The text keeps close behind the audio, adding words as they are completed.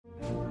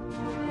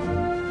Welcome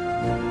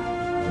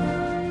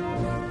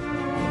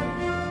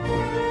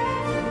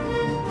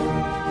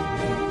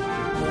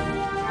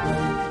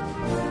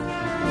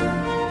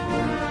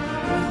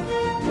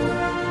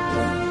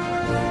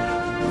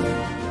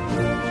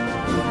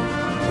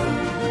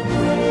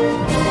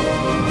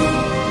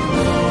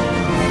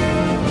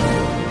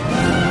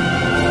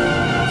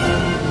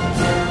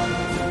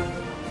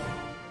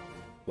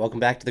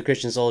back to the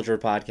Christian Soldier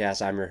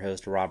Podcast. I'm your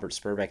host, Robert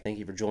Spurbeck. Thank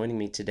you for joining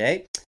me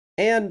today.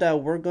 And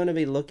we're going to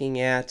be looking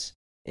at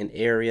an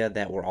area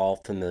that we're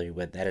all familiar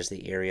with. That is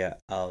the area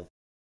of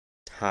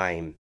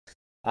time.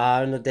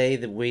 In the day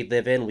that we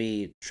live in,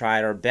 we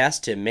try our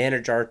best to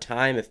manage our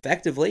time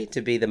effectively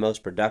to be the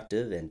most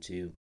productive and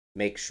to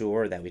make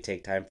sure that we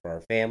take time for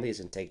our families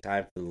and take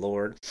time for the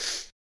Lord.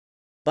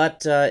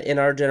 But in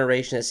our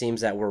generation, it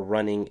seems that we're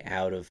running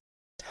out of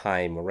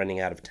time. We're running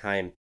out of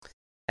time.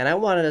 And I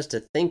wanted us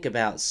to think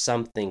about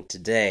something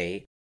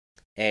today,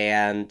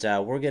 and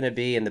we're going to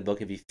be in the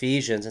book of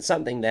Ephesians, and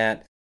something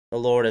that the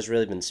Lord has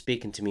really been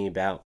speaking to me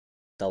about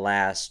the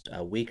last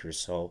week or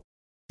so.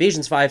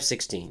 Ephesians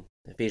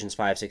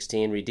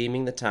 5:16,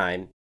 redeeming the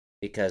time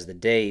because the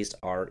days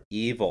are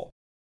evil.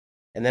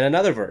 And then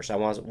another verse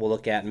we'll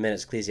look at in a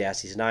minute,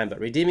 Ecclesiastes 9, but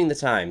redeeming the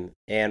time.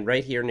 And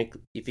right here in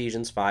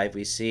Ephesians 5,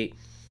 we see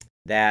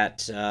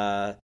that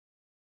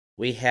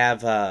we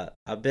have a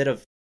bit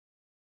of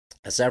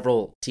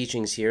several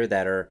teachings here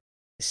that are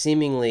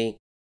seemingly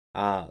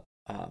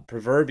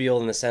proverbial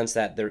in the sense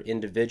that they're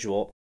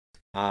individual.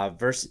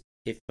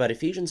 But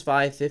Ephesians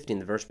 5:15,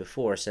 the verse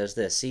before, says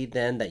this: "See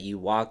then that you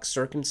walk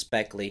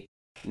circumspectly,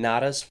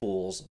 not as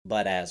fools,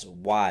 but as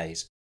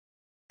wise,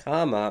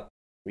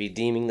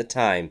 redeeming the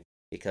time,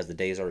 because the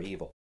days are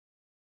evil."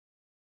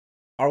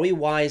 Are we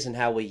wise in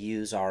how we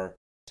use our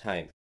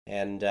time?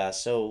 And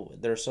so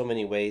there are so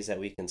many ways that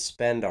we can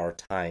spend our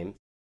time.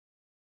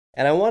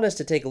 And I want us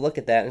to take a look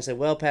at that and say,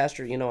 well,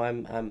 Pastor, I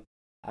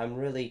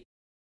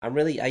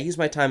use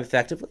my time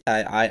effectively.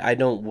 I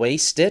don't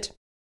waste it.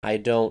 I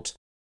don't,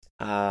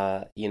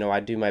 I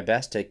do my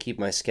best to keep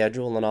my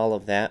schedule and all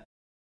of that.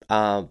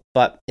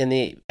 But in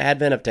the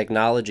advent of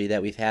technology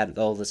that we've had,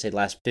 let's say the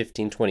last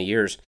 15, 20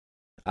 years,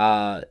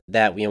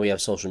 that, we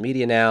have social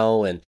media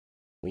now, and,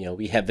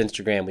 we have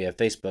Instagram, we have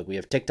Facebook, we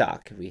have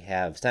TikTok, we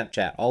have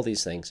Snapchat, all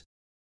these things.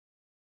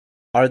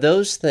 Are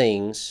those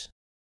things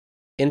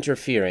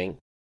interfering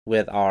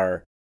with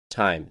our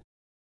time?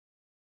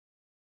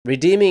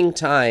 Redeeming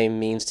time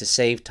means to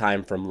save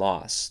time from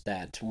loss,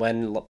 that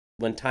when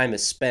time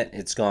is spent,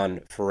 it's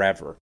gone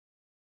forever.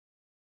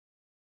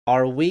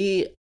 Are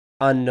we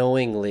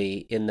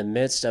unknowingly in the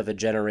midst of a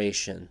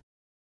generation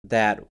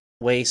that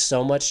wastes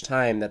so much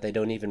time that they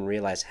don't even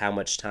realize how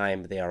much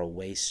time they are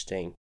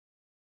wasting?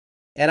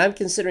 And I'm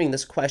considering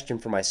this question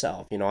for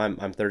myself.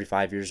 I'm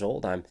 35 years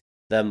old. I'm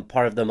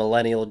part of the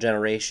millennial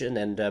generation,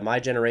 and my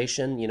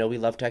generation, we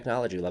love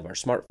technology. We love our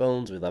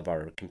smartphones, we love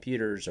our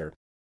computers, or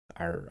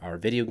our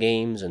video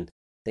games and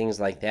things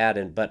like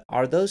that. But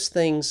are those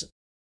things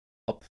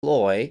a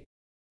ploy?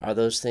 Are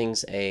those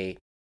things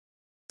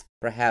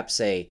perhaps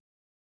a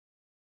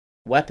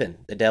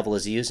weapon the devil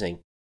is using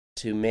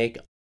to make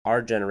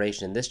our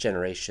generation, this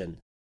generation,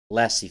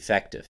 less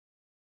effective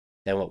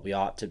than what we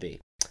ought to be?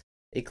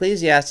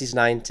 Ecclesiastes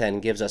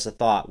 9:10 gives us a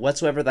thought: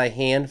 "Whatsoever thy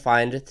hand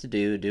findeth to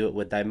do, do it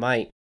with thy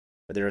might.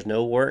 For there is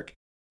no work,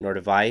 nor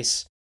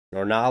device,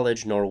 nor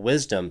knowledge, nor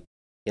wisdom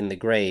in the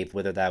grave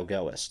whither thou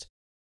goest."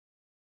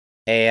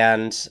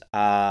 And,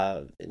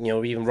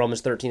 even Romans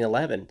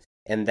 13:11,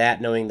 "And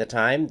that knowing the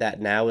time, that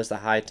now is the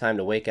high time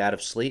to wake out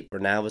of sleep, for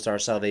now is our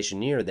salvation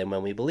nearer than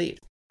when we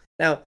believed."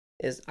 Now,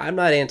 I'm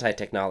not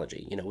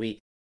anti-technology.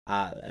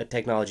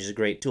 Technology is a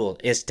great tool.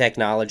 It's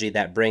technology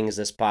that brings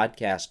this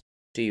podcast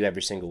to you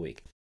every single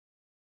week.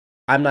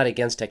 I'm not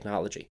against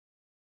technology.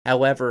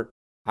 However,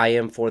 I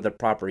am for the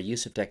proper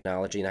use of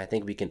technology, and I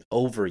think we can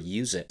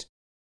overuse it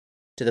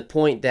to the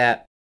point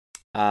that,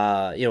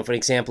 for an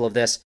example of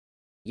this,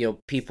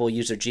 people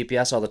use their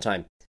GPS all the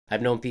time.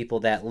 I've known people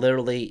that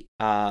literally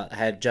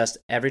had just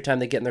every time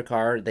they get in their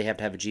car, they have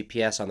to have a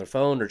GPS on their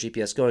phone or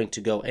GPS going to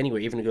go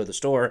anywhere, even to go to the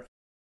store,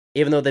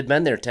 even though they've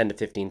been there 10 to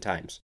 15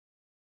 times.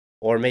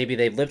 Or maybe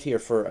they've lived here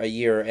for a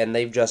year and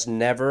they've just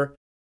never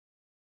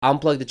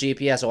unplug the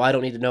GPS. I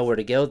don't need to know where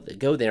to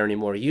go there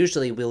anymore.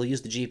 Usually we'll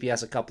use the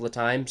GPS a couple of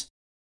times,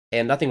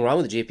 and nothing wrong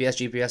with the GPS.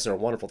 GPS are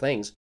wonderful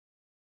things.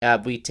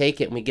 We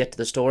take it and we get to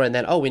the store, and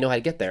then, we know how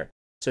to get there.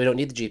 So we don't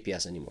need the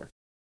GPS anymore.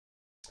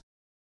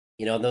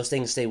 Those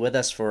things stay with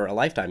us for a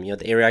lifetime.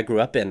 The area I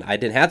grew up in, I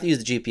didn't have to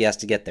use the GPS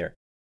to get there.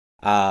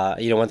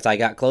 Once I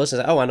got close, I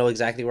said, I know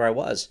exactly where I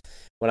was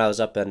when I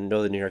was up in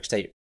northern New York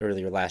State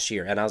earlier last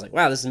year. And I was like,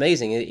 wow, this is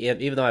amazing.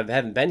 Even though I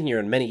haven't been here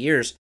in many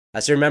years, I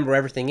still remember where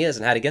everything is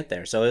and how to get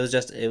there. So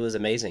it was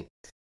amazing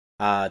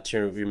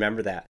to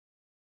remember that.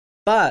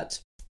 But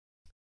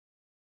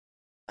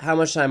how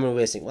much time are we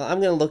wasting? Well,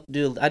 I'm going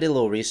to I did a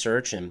little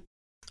research, and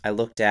I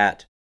looked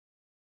at,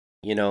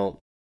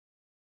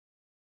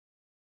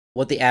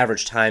 what the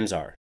average times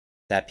are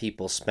that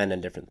people spend on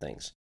different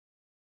things.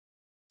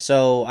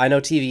 So I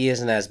know TV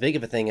isn't as big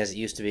of a thing as it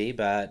used to be,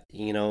 but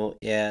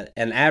an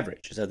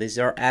average. So these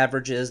are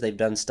averages. They've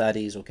done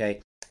studies,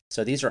 okay?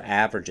 So these are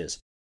averages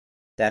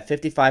that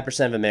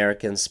 55% of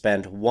Americans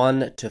spend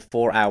 1 to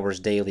 4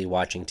 hours daily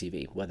watching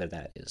TV, whether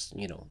that is,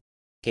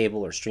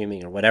 cable or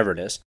streaming or whatever it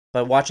is.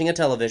 But watching a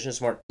television,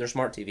 their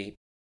smart TV,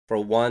 for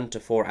 1 to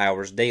 4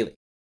 hours daily.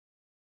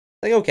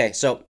 Like, okay,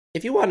 so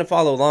if you want to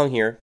follow along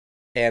here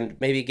and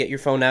maybe get your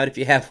phone out if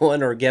you have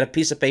one or get a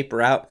piece of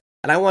paper out,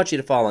 and I want you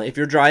to follow. If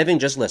you're driving,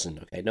 just listen,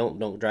 okay?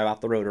 Don't drive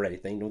off the road or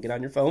anything. Don't get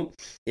on your phone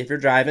if you're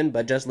driving,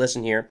 but just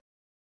listen here.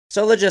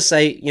 So let's just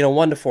say,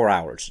 1 to 4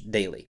 hours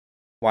daily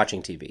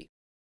watching TV.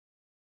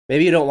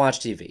 Maybe you don't watch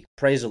TV.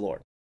 Praise the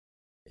Lord.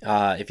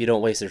 If you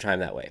don't waste their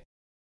time that way.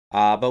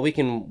 But we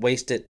can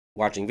waste it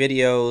watching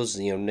videos,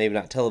 maybe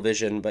not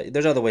television, but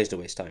there's other ways to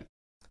waste time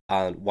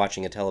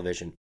watching a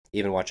television,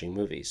 even watching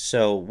movies.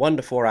 So 1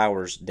 to 4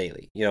 hours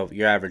daily.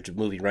 Your average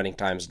movie running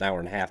time is an hour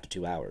and a half to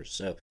 2 hours.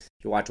 So if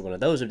you watch one of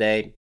those a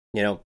day,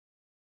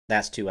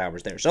 that's 2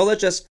 hours there. So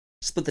let's just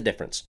split the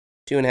difference.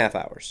 2.5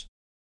 hours.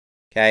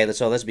 Okay,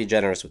 so let's be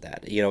generous with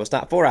that. It's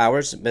not 4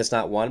 hours, it's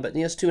not one, but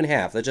it's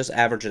 2.5. Let's just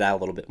average it out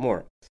a little bit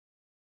more.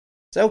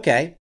 So,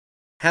 okay,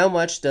 how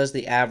much does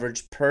the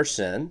average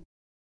person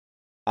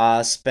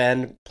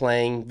spend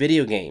playing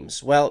video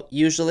games? Well,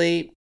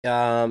 usually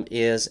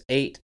is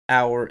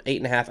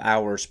 8.5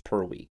 hours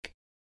per week.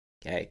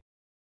 Okay,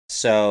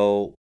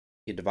 so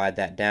you divide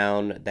that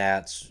down.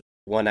 That's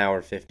 1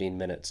 hour 15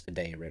 minutes a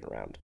day, right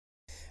around.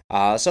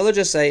 So let's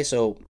just say,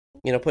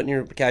 put in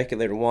your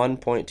calculator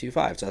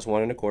 1.25. So that's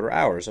 1.25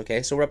 hours.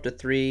 Okay, so we're up to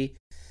 3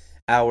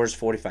 hours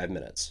 45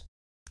 minutes,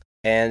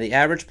 and the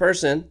average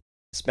person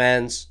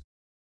spends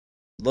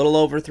a little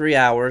over 3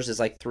 hours. It's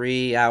like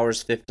 3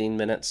 hours 15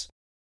 minutes.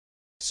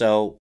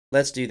 So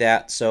let's do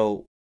that.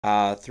 So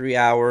 3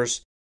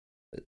 hours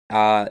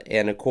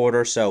and a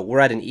quarter. So we're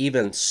at an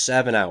even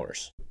 7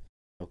 hours.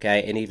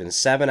 Okay, and even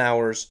 7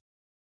 hours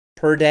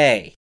per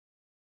day.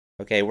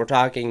 Okay, we're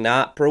talking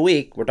not per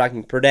week, we're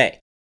talking per day.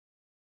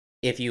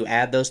 If you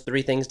add those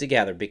three things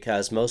together,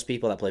 because most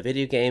people that play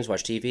video games,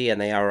 watch TV, and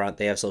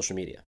they have social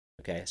media.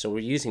 Okay, so we're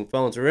using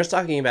phones. We're just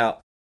talking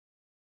about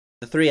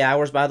the 3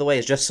 hours, by the way,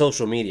 is just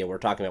social media we're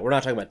talking about. We're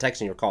not talking about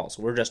texting or calls.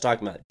 We're just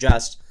talking about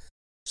just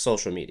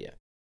social media.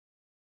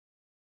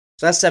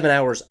 So that's 7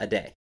 hours a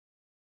day.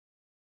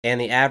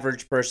 And the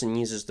average person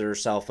uses their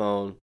cell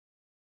phone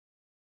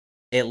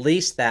at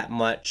least that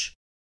much,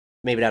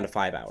 maybe down to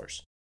 5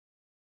 hours.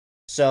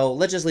 So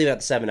let's just leave it at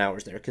the 7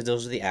 hours there, because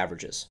those are the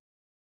averages.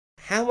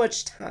 How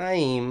much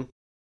time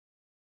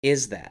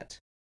is that?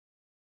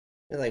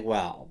 You're like,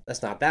 well,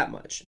 that's not that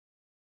much.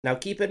 Now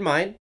keep in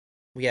mind,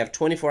 we have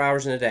 24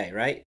 hours in a day,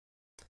 right?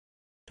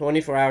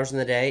 24 hours in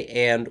the day,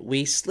 and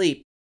we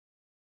sleep.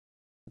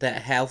 The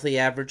healthy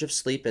average of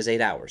sleep is 8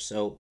 hours.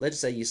 So let's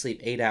say you sleep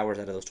 8 hours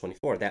out of those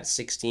 24. That's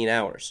 16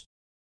 hours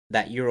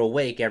that you're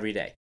awake every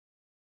day.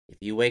 If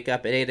you wake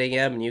up at 8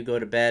 a.m. and you go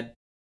to bed,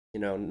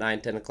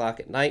 9, 10 o'clock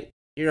at night,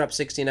 you're up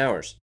 16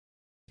 hours.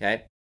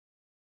 Okay?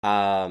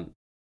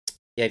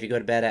 If you go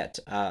to bed at,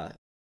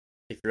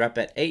 if you're up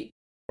at 8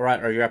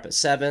 or you're up at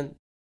 7,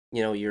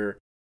 you're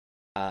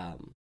up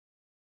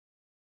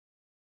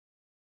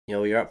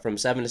from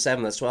 7 to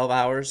 7, that's 12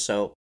 hours.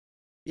 So,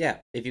 yeah,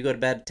 if you go to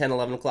bed at 10,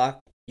 11 o'clock,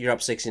 you're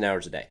up 16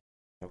 hours a day.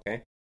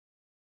 Okay?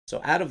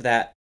 So out of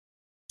that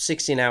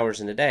 16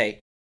 hours in a day,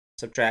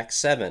 subtract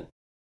 7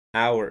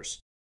 hours.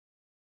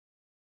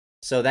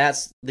 So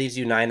that leaves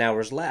you 9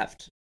 hours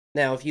left.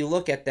 Now, if you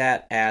look at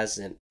that as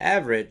an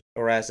average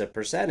or as a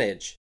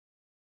percentage,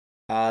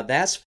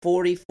 that's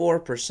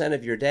 44%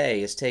 of your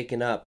day is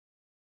taken up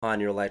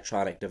on your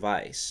electronic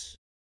device.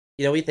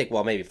 We think,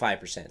 well, maybe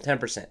 5%,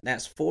 10%.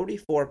 That's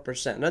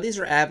 44%. Now, these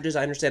are averages.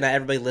 I understand not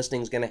everybody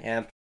listening is going to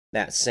have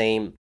that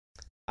same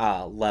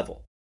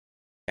level.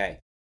 Okay.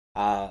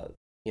 I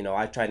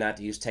try not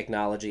to use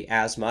technology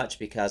as much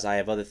because I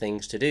have other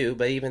things to do.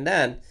 But even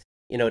then,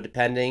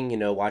 depending,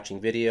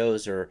 watching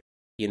videos or,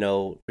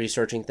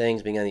 researching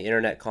things, being on the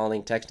internet,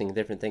 calling, texting,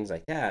 different things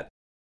like that,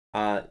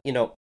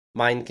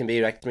 mine can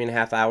be like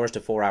 3.5 hours to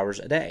 4 hours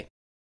a day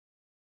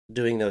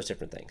doing those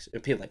different things.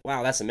 And people are like,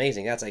 wow, that's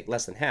amazing. That's like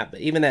less than half.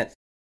 But even then,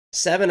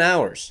 7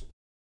 hours,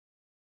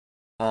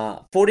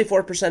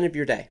 44% of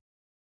your day,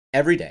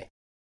 every day.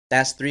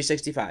 That's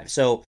 365.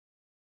 So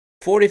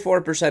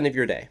 44% of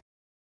your day.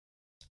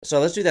 So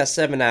let's do that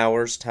 7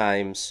 hours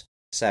times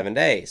 7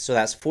 days. So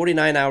that's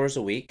 49 hours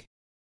a week.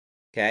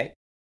 Okay.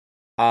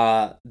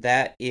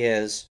 That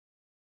is,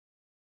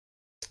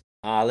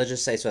 let's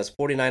just say, so that's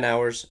 49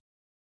 hours.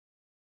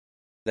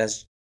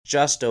 That's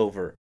just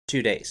over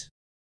 2 days.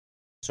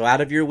 So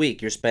out of your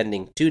week, you're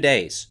spending 2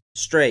 days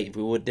straight, if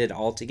we did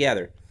all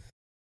together,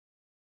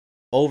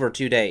 over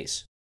 2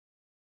 days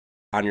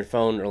on your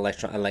phone or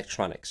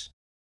electronics,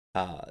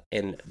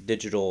 in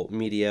digital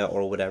media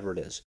or whatever it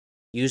is,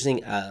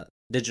 using a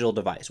digital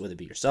device, whether it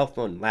be your cell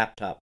phone,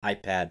 laptop,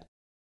 iPad,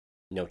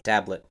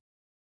 tablet,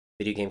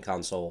 video game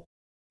console,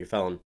 your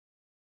phone.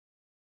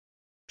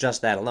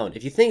 Just that alone.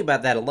 If you think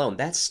about that alone,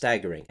 that's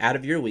staggering. Out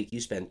of your week,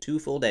 you spend 2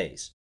 full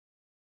days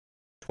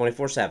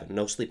 24/7,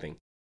 no sleeping.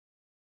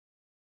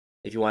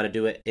 If you want to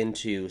do it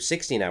into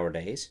 16-hour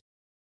days,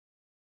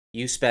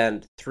 you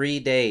spend 3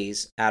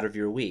 days out of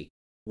your week,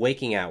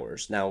 waking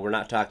hours. Now, we're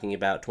not talking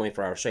about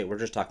 24 hours straight. We're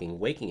just talking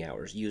waking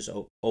hours. Use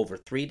over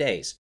 3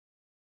 days.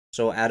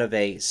 So out of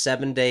a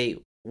 7-day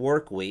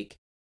work week,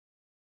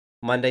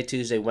 Monday,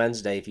 Tuesday,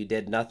 Wednesday, if you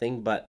did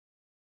nothing but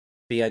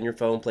be on your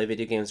phone, play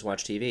video games,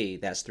 watch TV,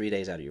 that's 3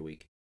 days out of your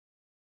week.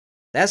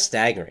 That's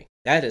staggering.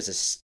 That is a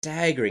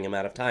staggering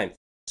amount of time.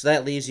 So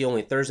that leaves you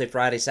only Thursday,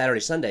 Friday, Saturday,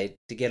 Sunday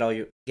to get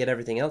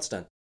everything else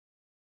done.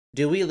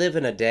 Do we live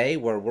in a day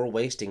where we're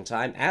wasting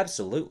time?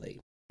 Absolutely.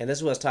 And this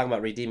is what I was talking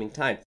about, redeeming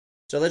time.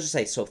 So let's just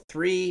say, so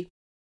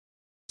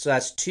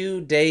that's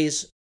 2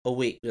 days a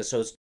week.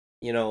 So it's,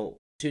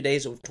 2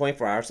 days of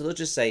 24 hours. So let's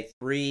just say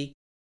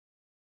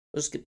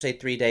let's say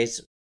 3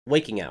 days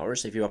waking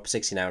hours if you're up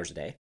 16 hours a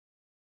day.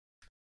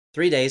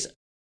 3 days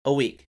a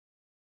week.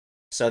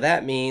 So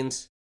that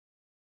means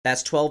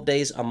that's 12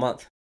 days a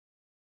month.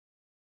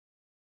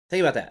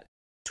 Think about that.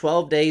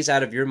 12 days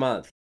out of your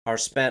month are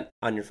spent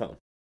on your phone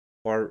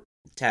or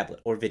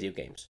tablet or video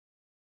games.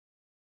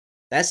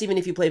 That's even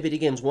if you play video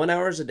games 1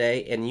 hour a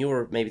day and you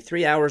were maybe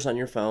 3 hours on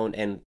your phone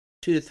and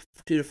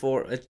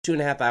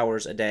 2.5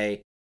 hours a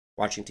day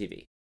watching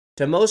TV.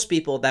 To most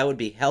people, that would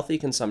be healthy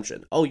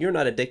consumption. Oh, you're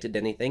not addicted to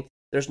anything.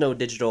 There's no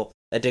digital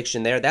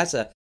addiction there. That's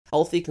a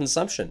healthy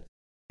consumption.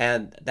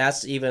 And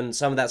that's even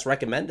some of that's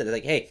recommended.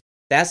 Like, hey,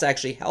 that's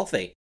actually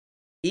healthy.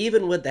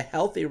 Even with the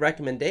healthy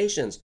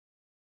recommendations,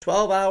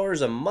 12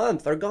 hours a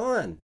month are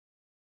gone.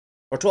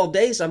 Or 12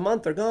 days a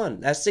month are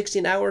gone. That's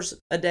 16 hours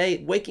a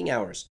day waking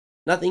hours.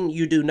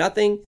 You do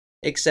nothing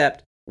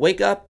except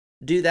wake up,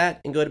 do that,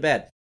 and go to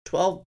bed.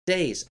 12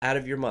 days out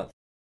of your month.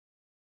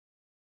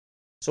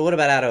 So what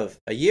about out of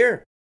a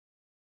year?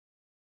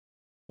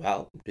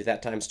 Well, do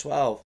that times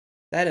 12.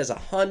 That is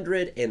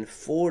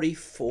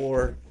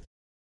 144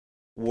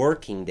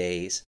 working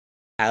days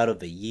out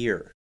of a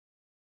year.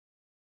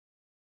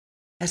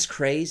 That's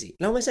crazy.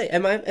 Now,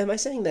 am I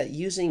saying that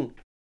using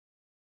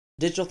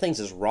digital things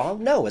is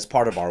wrong? No, it's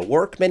part of our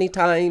work many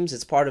times.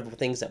 It's part of the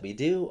things that we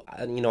do.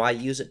 And, I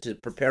use it to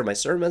prepare my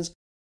sermons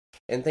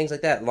and things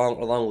like that,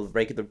 along with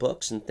regular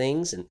books and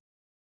things. And,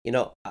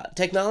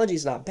 technology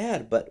is not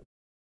bad, but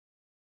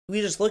we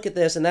just look at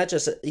this, and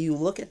you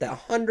look at the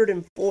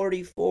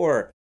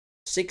 144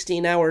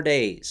 16-hour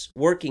days,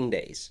 working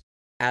days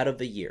out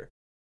of a year.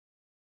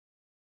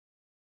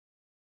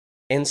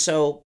 And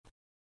so,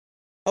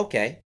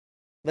 okay,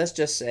 let's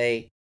just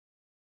say,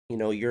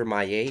 you're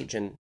my age,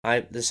 and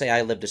let's say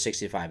I live to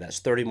 65. That's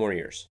 30 more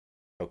years,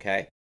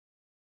 okay?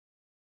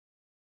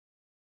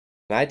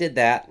 And I did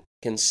that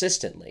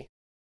consistently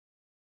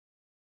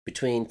for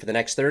the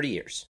next 30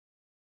 years.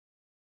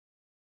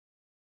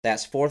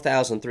 That's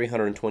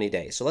 4,320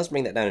 days. So let's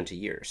bring that down into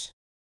years.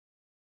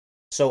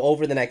 So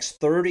over the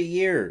next 30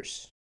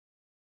 years,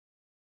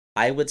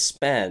 I would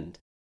spend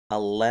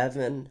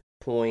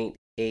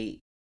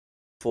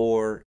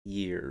 11.84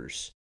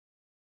 years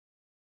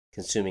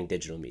consuming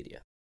digital media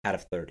out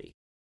of 30.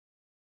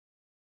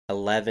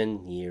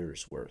 11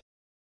 years worth.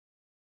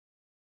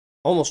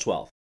 Almost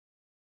 12.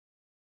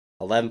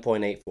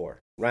 11.84.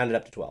 Round it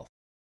up to 12.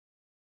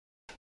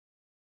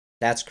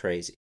 That's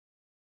crazy.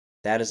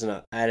 That is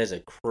a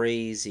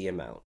crazy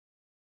amount.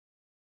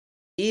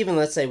 Even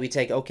let's say we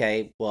take,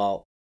 okay,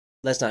 well,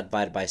 let's not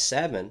divide it by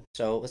 7.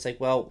 So let's say,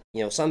 well,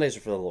 Sundays are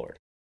for the Lord.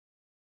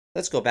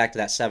 Let's go back to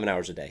that 7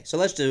 hours a day. So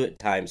let's do it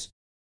times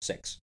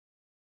 6.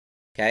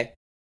 Okay?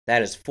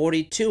 That is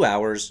 42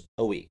 hours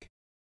a week.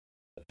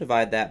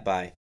 Divide that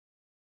by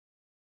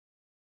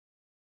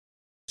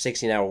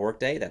 16-hour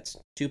workday. That's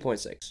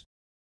 2.6.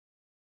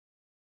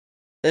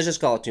 Let's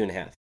just call it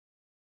 2.5.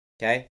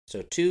 Okay?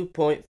 So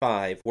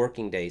 2.5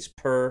 working days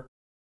per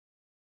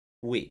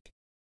week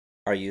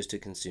are used to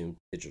consume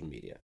digital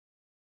media.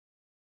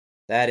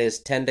 That is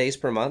 10 days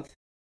per month.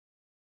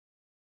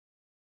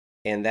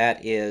 And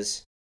that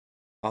is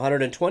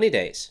 120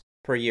 days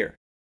per year.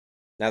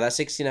 Now that's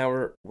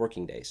 16-hour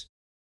working days.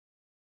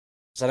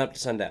 Sun up to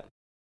sundown.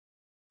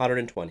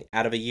 120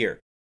 out of a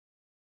year.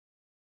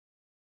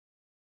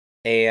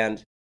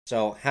 And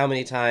so how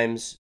many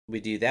times we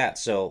do that?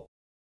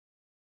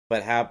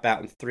 But how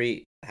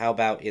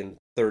about in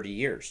 30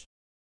 years?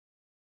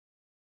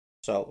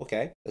 So,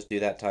 okay, let's do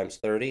that times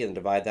 30 and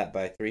divide that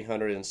by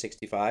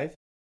 365.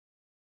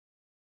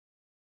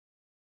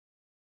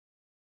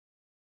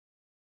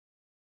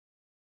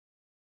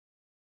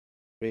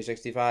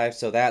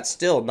 So that's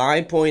still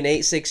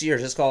 9.86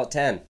 years. Let's call it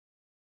 10.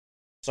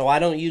 So I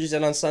don't use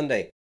it on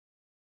Sunday.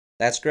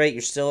 That's great.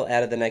 You're still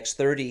out of the next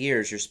 30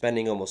 years. You're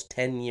spending almost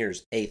 10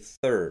 years, a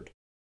third,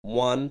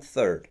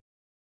 1/3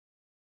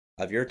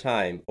 of your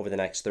time over the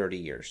next 30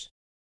 years.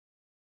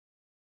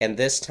 And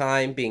this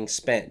time being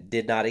spent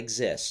did not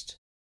exist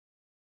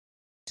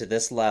to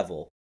this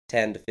level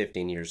 10 to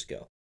 15 years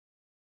ago.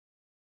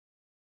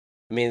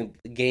 I mean,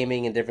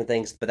 gaming and different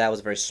things, but that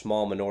was a very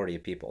small minority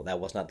of people. That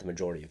was not the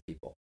majority of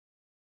people.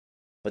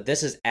 But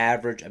this is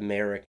average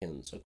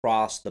Americans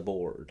across the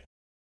board,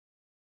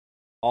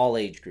 all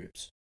age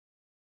groups.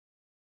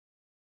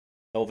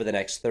 over the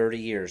next 30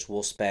 years,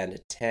 we'll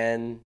spend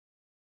 10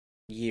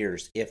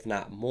 years, if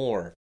not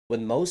more.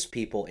 With most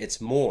people,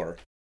 it's more.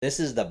 This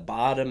is the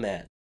bottom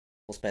end.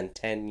 We'll spend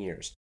 10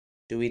 years.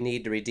 Do we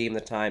need to redeem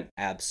the time?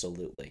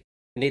 Absolutely.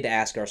 We need to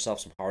ask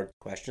ourselves some hard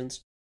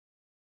questions.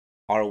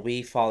 Are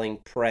we falling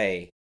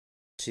prey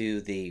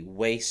to the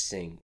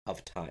wasting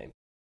of time?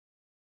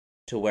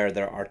 To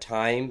where our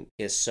time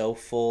is so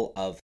full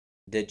of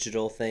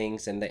digital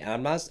things, and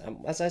I'm not,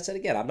 as I said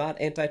again, I'm not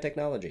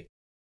anti-technology.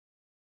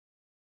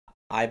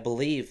 I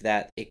believe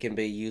that it can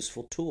be a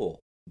useful tool,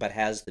 but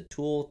has the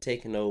tool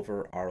taken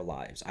over our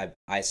lives?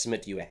 I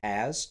submit to you it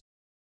has.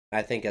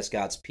 I think as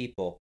God's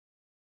people,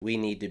 we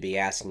need to be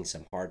asking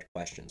some hard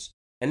questions.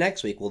 And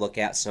next week, we'll look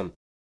at some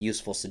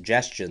useful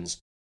suggestions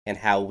and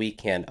how we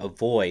can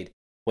avoid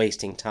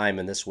wasting time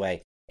in this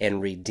way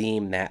and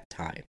redeem that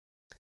time.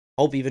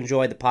 Hope you've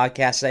enjoyed the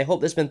podcast today.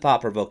 Hope this has been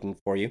thought-provoking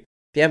for you.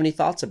 If you have any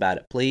thoughts about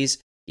it,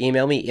 please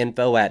email me,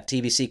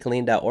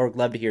 info@tbcclean.org.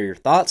 Love to hear your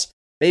thoughts.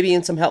 Maybe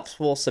in some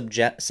helpful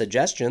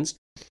suggestions.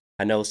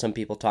 I know some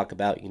people talk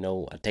about,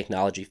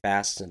 technology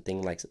fasts and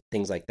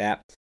things like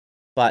that.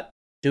 But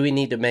do we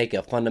need to make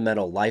a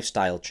fundamental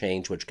lifestyle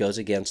change which goes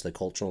against the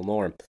cultural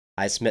norm?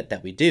 I submit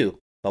that we do,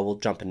 but we'll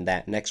jump into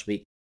that next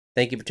week.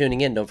 Thank you for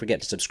tuning in. Don't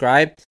forget to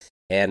subscribe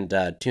and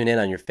tune in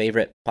on your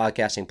favorite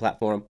podcasting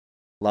platform.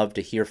 Love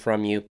to hear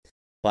from you.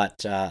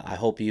 But I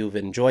hope you've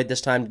enjoyed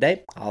this time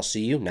today. I'll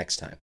see you next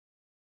time.